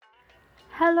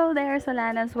Hello there,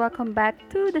 Solanas. Welcome back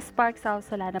to the Sparks of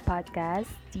Solana podcast.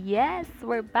 Yes,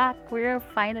 we're back. We're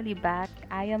finally back.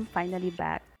 I am finally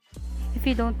back. If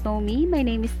you don't know me, my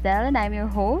name is Delle and I'm your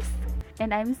host.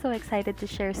 And I'm so excited to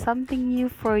share something new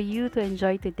for you to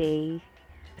enjoy today.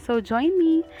 So join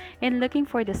me in looking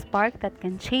for the spark that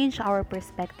can change our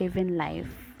perspective in life.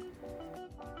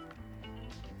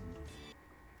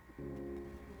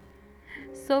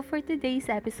 So, for today's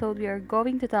episode, we are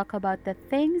going to talk about the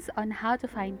things on how to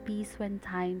find peace when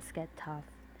times get tough.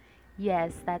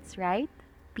 Yes, that's right,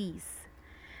 peace.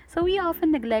 So, we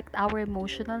often neglect our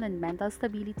emotional and mental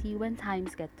stability when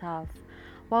times get tough.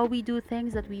 While we do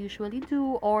things that we usually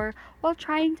do, or while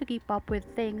trying to keep up with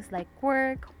things like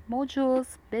work,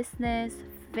 modules, business,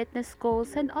 fitness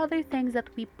goals, and other things that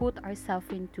we put ourselves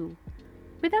into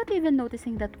without even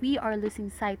noticing that we are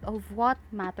losing sight of what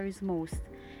matters most,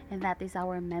 and that is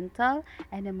our mental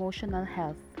and emotional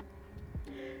health.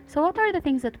 So what are the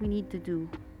things that we need to do?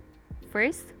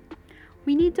 First,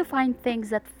 we need to find things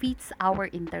that fits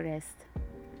our interest.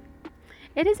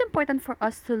 It is important for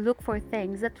us to look for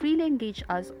things that really engage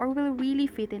us or will really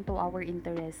fit into our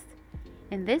interest.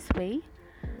 In this way,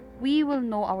 we will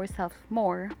know ourselves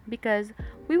more because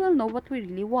we will know what we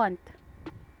really want.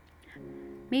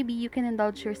 Maybe you can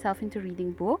indulge yourself into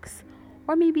reading books,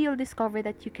 or maybe you'll discover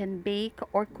that you can bake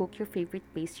or cook your favorite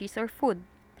pastries or food.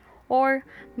 Or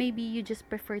maybe you just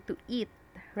prefer to eat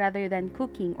rather than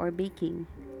cooking or baking.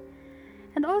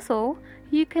 And also,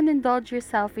 you can indulge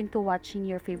yourself into watching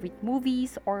your favorite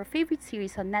movies or favorite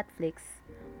series on Netflix.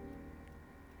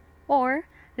 Or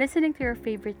listening to your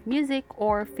favorite music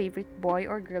or favorite boy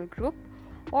or girl group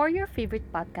or your favorite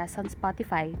podcast on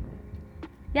Spotify.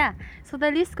 Yeah, so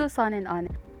the list goes on and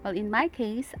on. Well, in my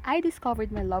case, I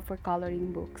discovered my love for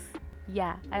coloring books.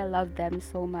 Yeah, I love them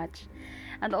so much.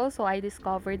 And also, I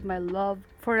discovered my love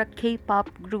for a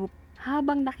K-pop group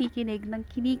habang nakikinig ng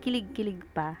kinikilig-kilig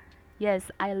pa.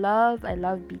 Yes, I love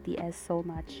BTS so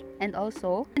much. And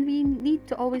also, we need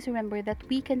to always remember that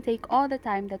we can take all the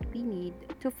time that we need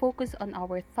to focus on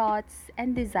our thoughts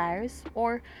and desires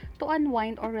or to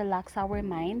unwind or relax our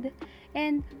mind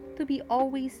and to be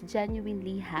always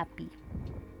genuinely happy.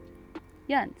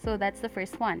 Yan, so that's the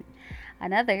first one.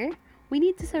 Another, we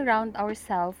need to surround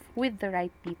ourselves with the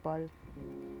right people.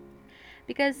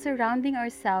 Because surrounding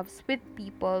ourselves with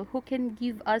people who can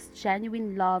give us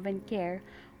genuine love and care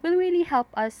will really help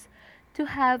us to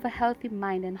have a healthy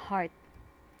mind and heart.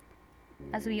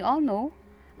 As we all know,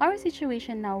 our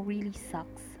situation now really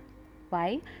sucks.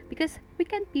 Why? Because we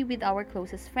can't be with our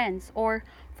closest friends, or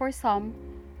for some,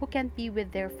 who can't be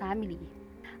with their family.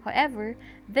 However,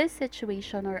 this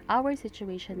situation or our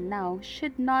situation now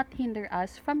should not hinder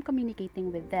us from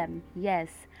communicating with them. Yes,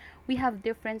 we have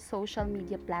different social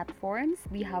media platforms,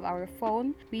 we have our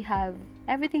phone, we have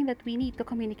everything that we need to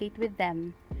communicate with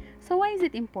them. So, why is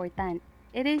it important?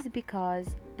 It is because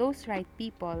those right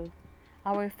people,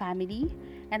 our family,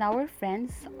 and our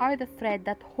friends are the thread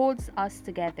that holds us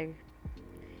together.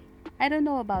 I don't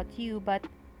know about you, but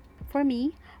for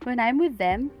me, when I'm with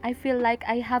them, I feel like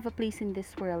I have a place in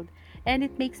this world and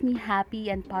it makes me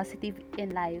happy and positive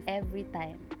in life every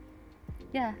time.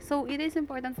 Yeah, so it is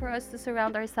important for us to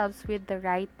surround ourselves with the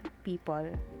right people.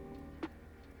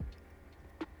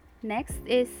 Next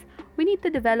is we need to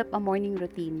develop a morning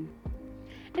routine.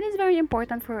 It is very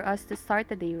important for us to start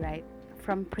the day right.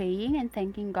 From praying and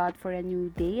thanking God for a new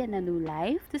day and a new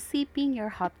life to sipping your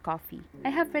hot coffee. I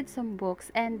have read some books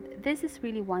and this is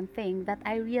really one thing that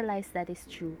I realize that is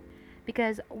true.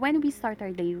 Because when we start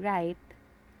our day right,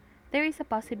 there is a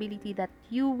possibility that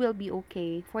you will be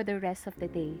okay for the rest of the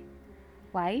day.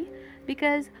 Why?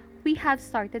 Because we have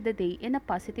started the day in a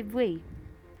positive way.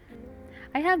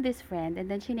 I have this friend and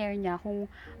then shinare niya kung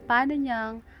paano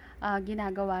niyang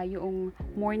ginagawa yung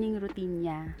morning routine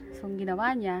niya. So, ang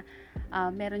ginawa niya,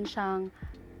 meron siyang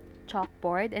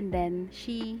chalkboard and then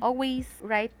she always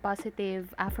write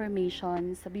positive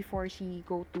affirmations before she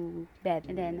go to bed.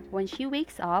 And then, when she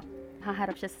wakes up,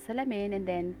 haharap siya sa salamin and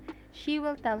then she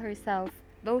will tell herself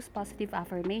those positive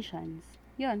affirmations.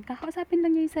 Yun, kakausapin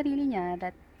lang niya yung sarili niya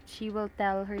that she will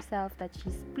tell herself that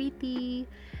she's pretty,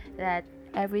 that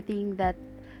everything that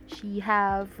she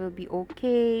have will be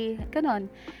okay. Ganon.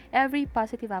 Every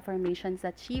positive affirmations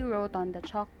that she wrote on the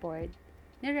chalkboard,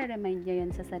 nire-remind niya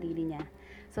yun sa sarili niya.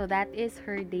 So that is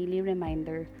her daily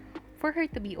reminder for her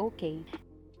to be okay.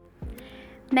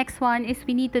 Next one is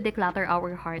we need to declutter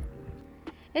our heart.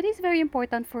 It is very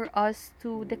important for us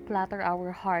to declutter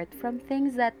our heart from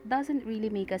things that doesn't really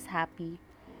make us happy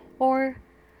or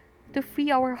to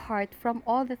free our heart from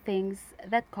all the things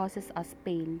that causes us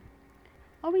pain.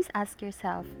 Always ask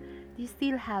yourself, do you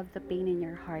still have the pain in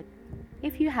your heart?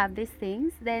 If you have these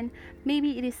things, then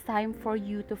maybe it is time for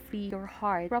you to free your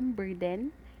heart from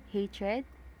burden, hatred,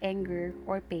 anger,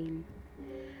 or pain.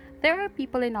 There are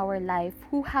people in our life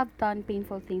who have done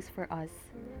painful things for us.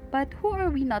 But who are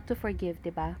we not to forgive,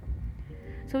 diba?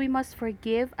 So we must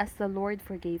forgive as the Lord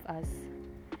forgave us.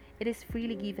 It is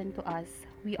freely given to us.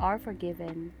 We are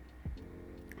forgiven.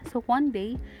 So one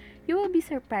day, you will be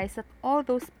surprised that all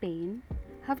those pain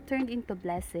have turned into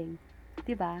blessing.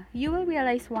 Diba? You will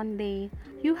realize one day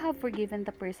you have forgiven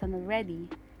the person already.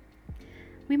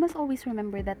 We must always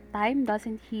remember that time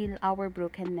doesn't heal our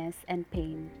brokenness and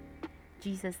pain.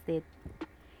 Jesus did.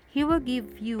 He will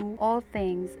give you all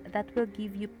things that will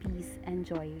give you peace and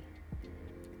joy.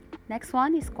 Next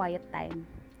one is quiet time.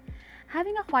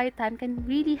 Having a quiet time can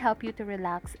really help you to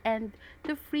relax and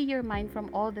to free your mind from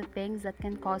all the things that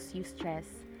can cause you stress.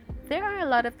 There are a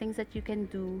lot of things that you can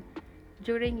do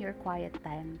during your quiet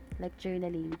time, like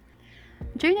journaling.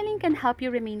 Journaling can help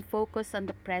you remain focused on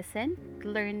the present,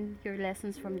 learn your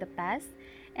lessons from the past,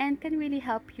 and can really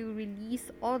help you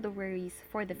release all the worries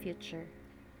for the future.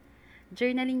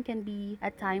 Journaling can be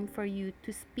a time for you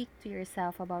to speak to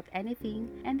yourself about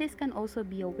anything, and this can also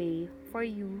be a way for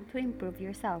you to improve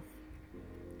yourself.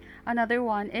 Another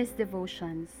one is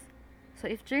devotions. So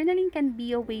if journaling can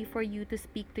be a way for you to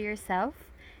speak to yourself,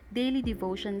 daily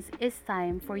devotions is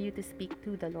time for you to speak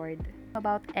to the Lord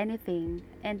about anything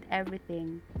and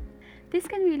everything. This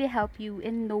can really help you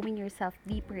in knowing yourself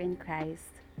deeper in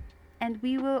Christ. And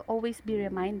we will always be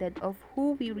reminded of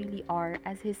who we really are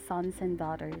as His sons and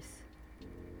daughters.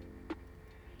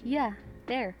 Yeah,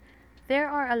 there. There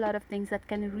are a lot of things that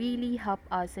can really help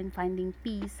us in finding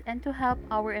peace and to help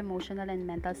our emotional and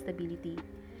mental stability.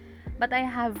 But I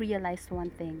have realized one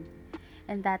thing,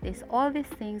 and that is all these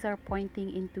things are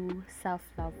pointing into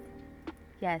self-love.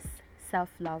 Yes,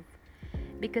 self-love.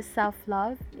 Because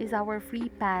self-love is our free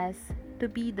pass to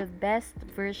be the best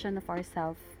version of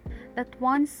ourselves. That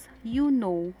once you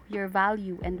know your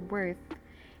value and worth,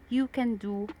 you can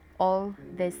do all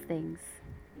these things.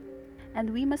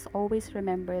 And we must always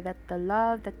remember that the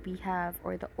love that we have,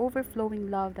 or the overflowing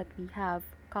love that we have,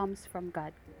 comes from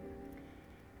God.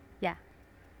 Yeah.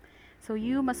 So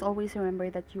you must always remember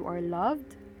that you are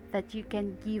loved, that you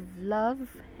can give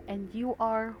love, and you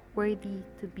are worthy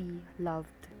to be loved.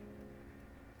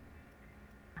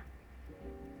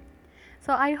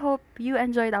 So I hope you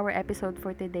enjoyed our episode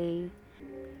for today.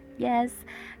 Yes,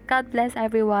 God bless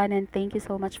everyone, and thank you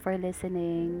so much for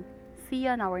listening. See you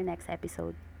on our next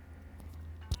episode.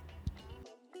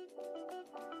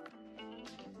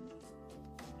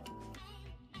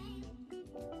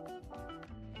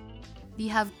 Do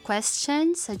you have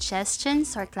questions,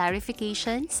 suggestions, or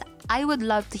clarifications? I would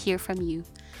love to hear from you.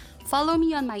 Follow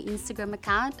me on my Instagram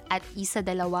account at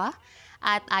Isadelawa,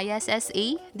 at ISSADELLAWA,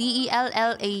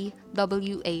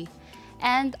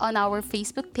 and on our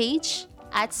Facebook page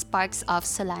at Sparks of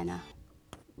Solana.